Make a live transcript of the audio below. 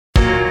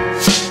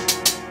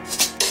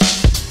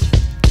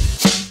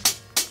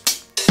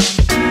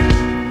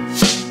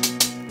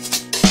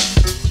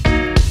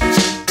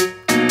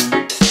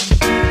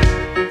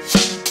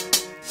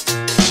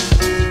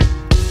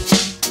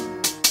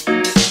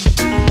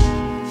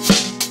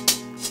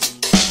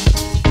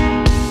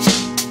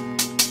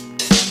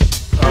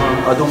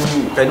adum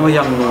kaino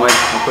yam nuai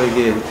akoi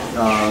ge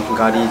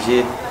gari je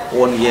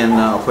on yen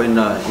akoi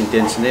na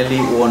intentionally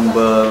on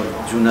ba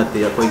juna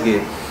te akoi ge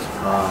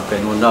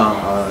kaino na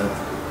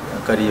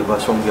kari ba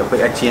song ge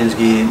akoi exchange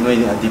gi noi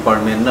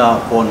department na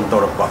on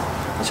torpa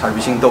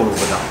servicing toru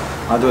bada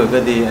adu ga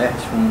di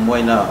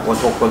moina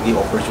othok gi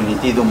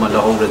opportunity do mala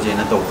ho je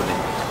na tawbane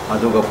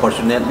adu ga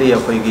fortunately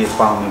akoi ge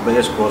pam ba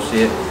escrow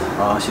se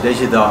sidai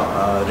sida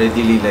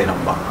readily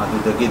leiramba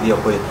adu da gi di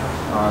akoi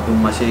do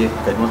mase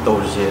kaino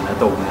toru je na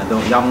tawbane do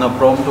yamna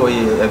prompt oi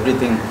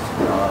everything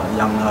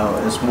yamna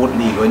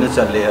smoothly loina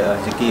challe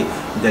jiki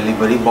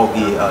delivery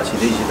bogi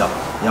sidai sida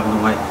yam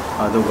nungai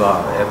adu ga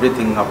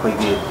everything akoi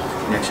ge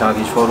NEXA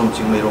ki showroom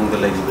chingmeirong da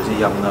lagi basi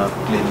yamna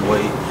clean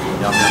way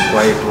yamna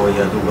quiet way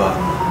aduga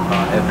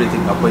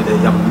everything apoy da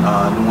yam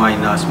nungai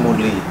na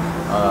smoothly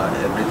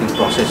everything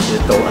process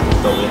to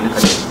yen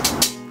kali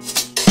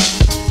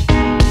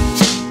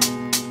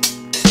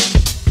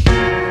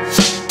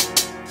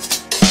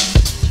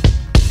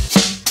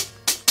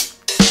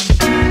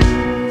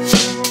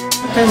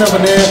kaina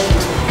bane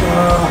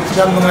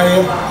yam nungai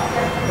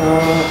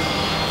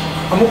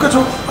amuka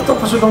chu ato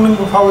pasu dongning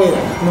bu phawe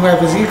nungai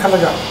basi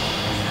khalaga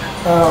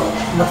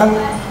matang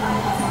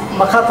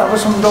makata ba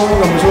sum dong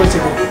ngam so chi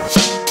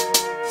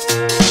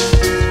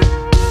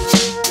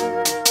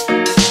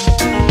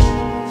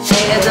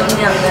एकदम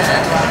यामना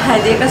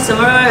हाइदे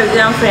customer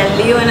याम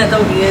friendly होना तो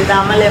भी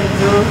दामा लेम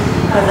जो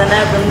खजाना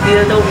बन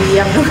दियो तो भी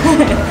याम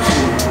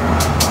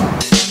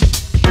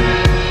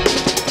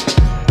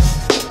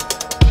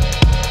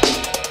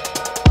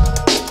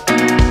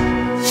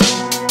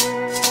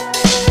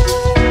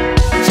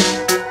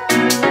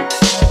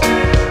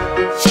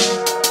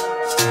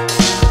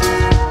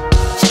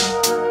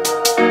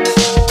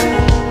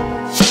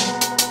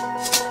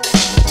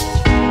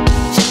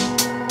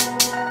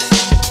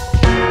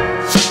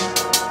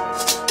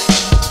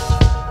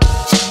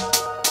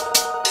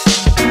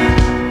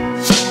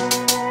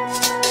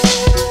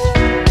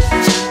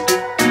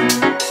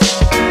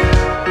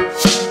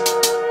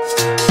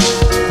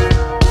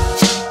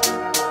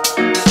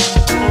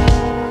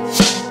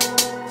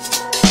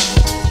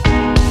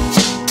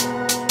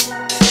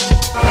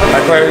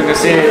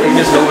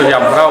English logo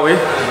yam prawi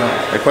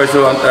ekoi so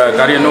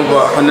gari no go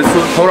han su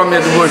thoram ne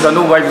du so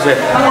no wai se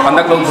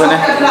andak long phane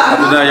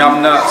aduna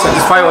yamna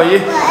satisfy oi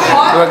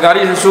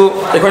gari su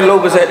ekoi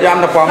logo se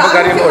yamna pam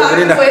gari no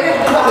oi na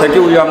thank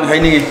you yam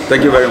haini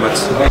thank you very much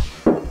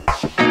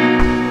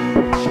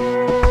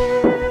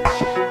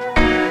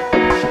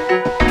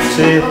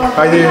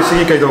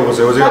si kai do go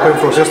se o je ko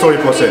process story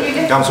process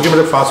yam su ki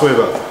mate fast way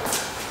ba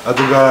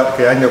aduga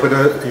ke ai ne ko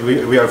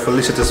we are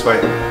fully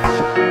satisfied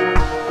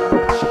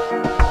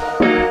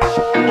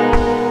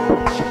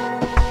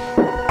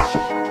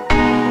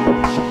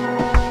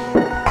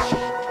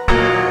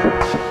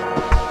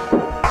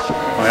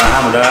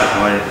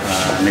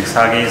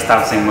NEXA की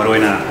staff Singh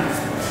मरोइना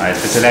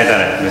स्पेशलाइजर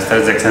mister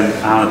Jackson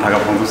आना था का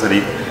फोंटो सरी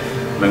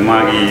लंगमा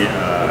की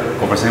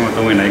cooperation में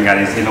तो इन्हें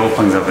गाड़ी से नो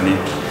फंक्शन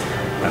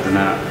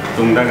अदना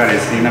तुमदा गाड़ी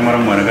से ना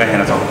मरम मरगा है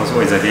ना चौक पास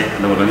कोई जगह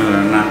लोगों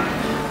ना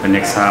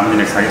NEXA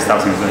की स्टाफ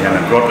सिंह तो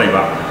यहाँ ग्रोथ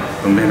लाइबा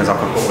तुमदे ना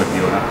चौक को बढ़ती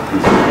हो ना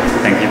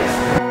thank you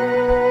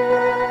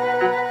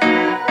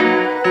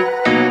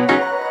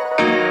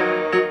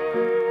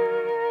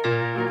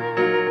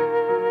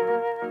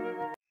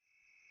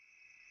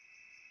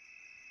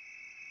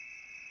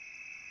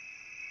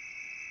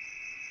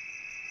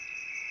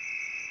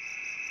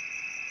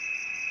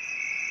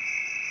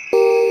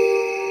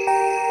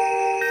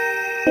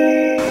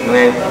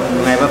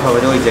Ngay bắt đầu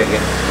đôi chơi kìa.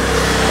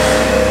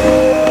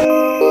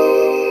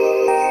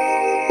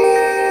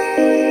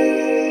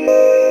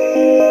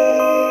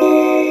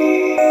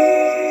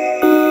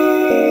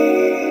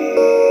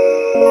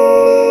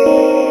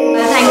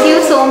 Thank you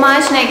so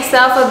much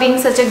NEXA for being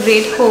such a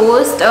great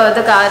host.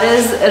 The car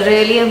is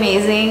really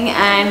amazing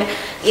and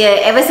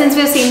yeah, ever since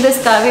we've seen this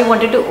car we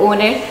wanted to own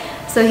it.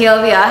 So here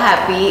we are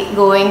happy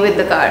going with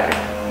the car.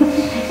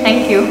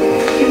 Thank you.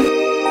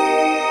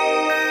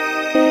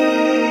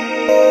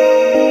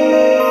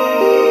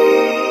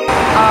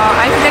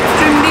 I feel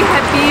extremely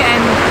happy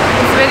and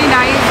it's very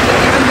nice.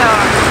 Even the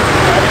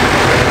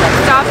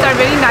staffs are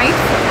very nice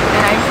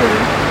and I feel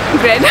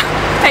great.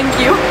 Thank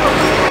you.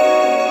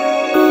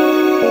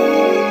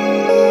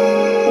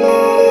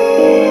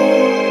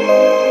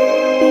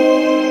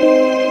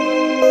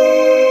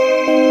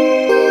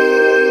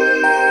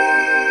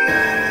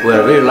 We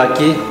are very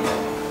lucky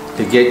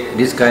to get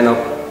this kind of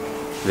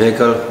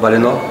vehicle,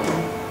 Baleno.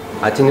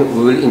 I think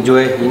we will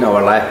enjoy in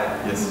our life.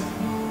 Yes.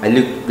 I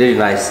look very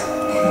nice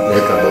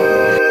vehicle.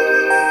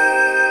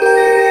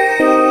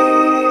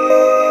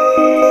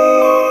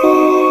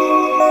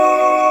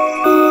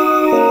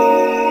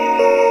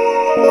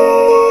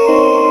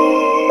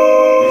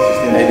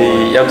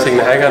 Yam sing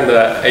na hagan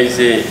da ai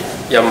si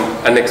yam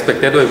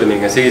unexpected oi bani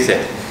ngasi se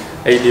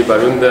ai di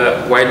balloon da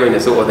wide oi na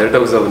so order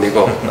tau zo ni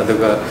ko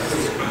aduga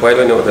wide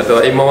oi na order to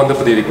ai mawon da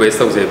pudi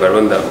request tau se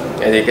balloon da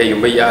ai kai yum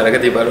bai ya la ga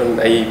di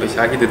balloon ai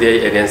paisa ki da ai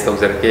arrange tau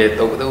jar ke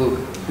to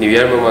new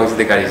year ma mang si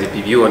de gari si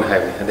pbu on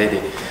hai adai di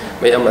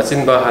ma'am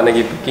अचिंबा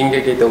हानगी booking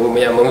के तब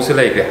ma'am अमसु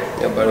लेग्रे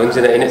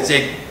बारुनसिना अने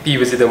check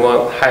पीबसिद म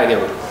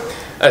हाइनेब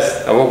अस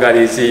अमु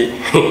गाड़ी से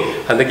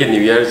हंदकी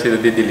new year से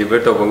deliver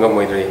तब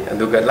गमोद्री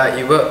अदुगा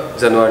live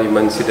जनवरी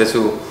month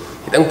सिदसु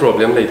खितंग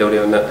problem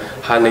लेदौरेना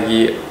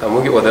हानगी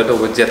अमुगी order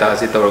तब जेटा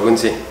से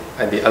तौरगुनसी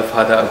हादि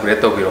अल्फादा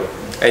अपग्रेड तौबिरो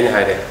अने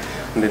हाइरे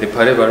अदि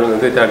फरे बारुन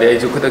अदु तादि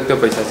आइजु खदक्ता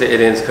पैसा से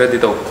अरेंज खरदि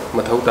तौ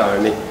मथौ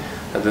तारनी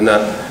अदुना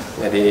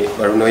यदि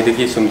बारुन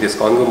होइदगी सुम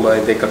डिस्काउंट गुम्बा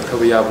दे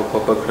कक्थब याबो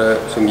खोप खर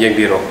सुम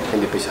येंबिरो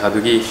यदि पैसा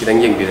दुगी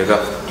खितंग येंबिरगा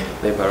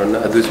ले बारुन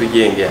अदुसु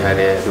येंगे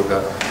हारे अदुगा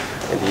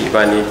यदि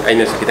इबानी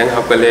आइनसु खितंग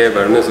हापले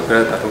बारुनसु खर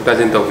ताथुक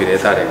ताजिन तौबिरे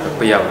तारे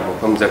कक्प याबो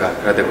मफम जगा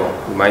खरदगो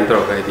माइन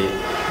तौरगा यदि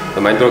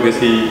माइन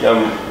तौरगसी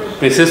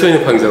प्रेसेस होइनो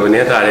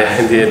फंगजबने तारे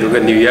यदि अदुगा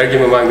न्यू ईयर की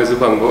ममांगदसु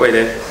फंगबो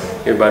ओइरे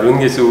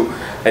बारुनगिसु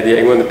यदि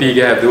अगोन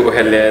पीगे हाबदु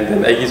ओहेले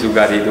देन आइगिसु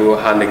गाड़ीदु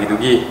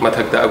हानगिदुगी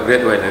मथक्ता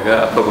अपग्रेड ओइरगा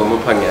अफबो म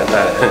फंगे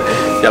तारे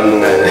याम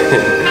नुंगाय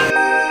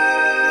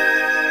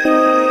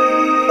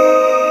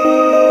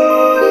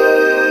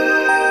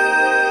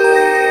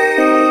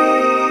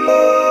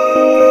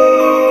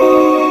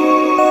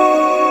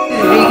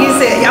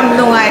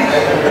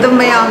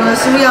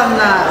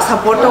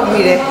support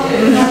tawbire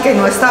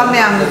keno staff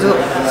mayam nu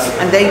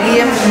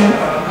andagi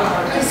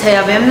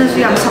saya mayam nu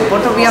yam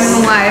support taw yam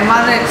nungai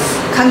mane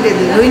khangde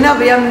loina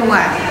yam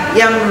nungai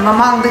yam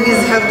mamang dagi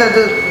hakta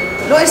du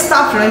loi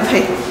staff loi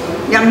phai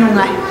yam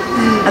nungai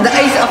ada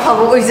ai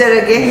afaba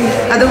oizarage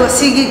adu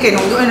sigi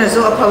keno du ina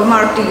so afaba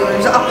marti go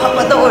so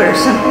afaba da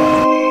orsan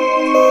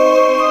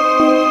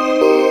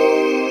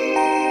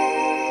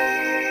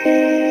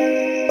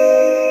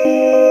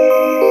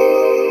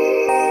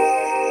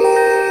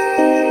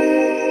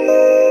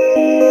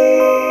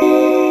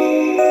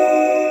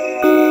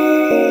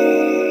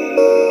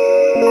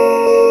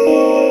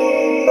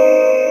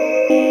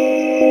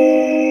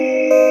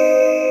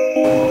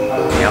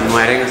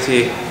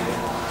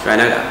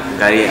Karena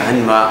gari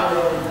hanba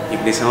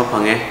iblis sama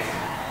pange,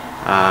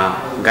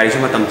 gari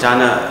cuma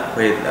tamcana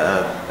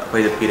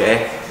koi pire.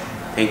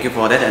 Thank you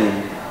for that and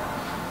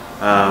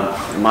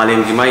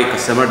Malim Gimai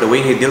customer, the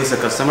way he deals the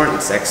customer,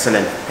 it's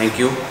excellent. Thank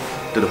you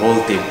to the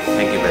whole team.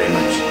 Thank you very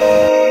much.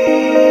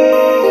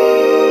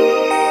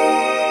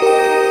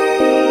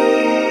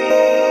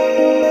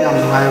 Yang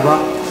nungai ba,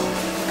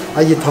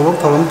 aji thawak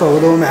thawam taw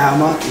do me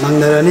ama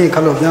nang narani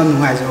kalau yang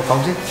nungai so kau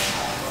sih.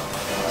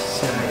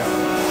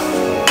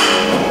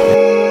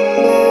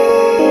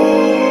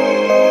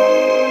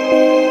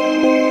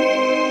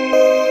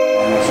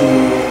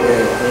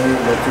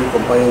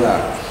 Company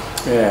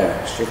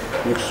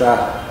NEXA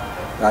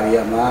dari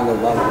mana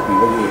bang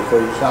bagi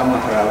koi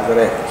sama harap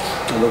kere,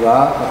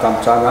 juga macam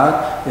cara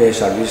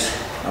service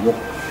amuk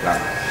lang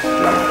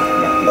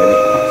dari.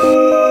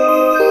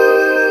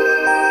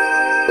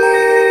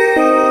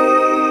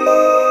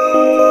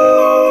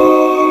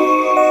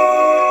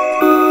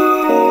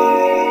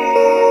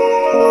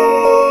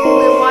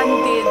 One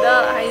day the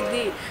ID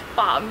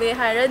pa me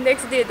hara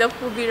next day the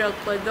pubirak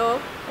pa do,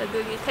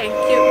 adugi thank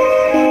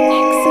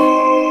you.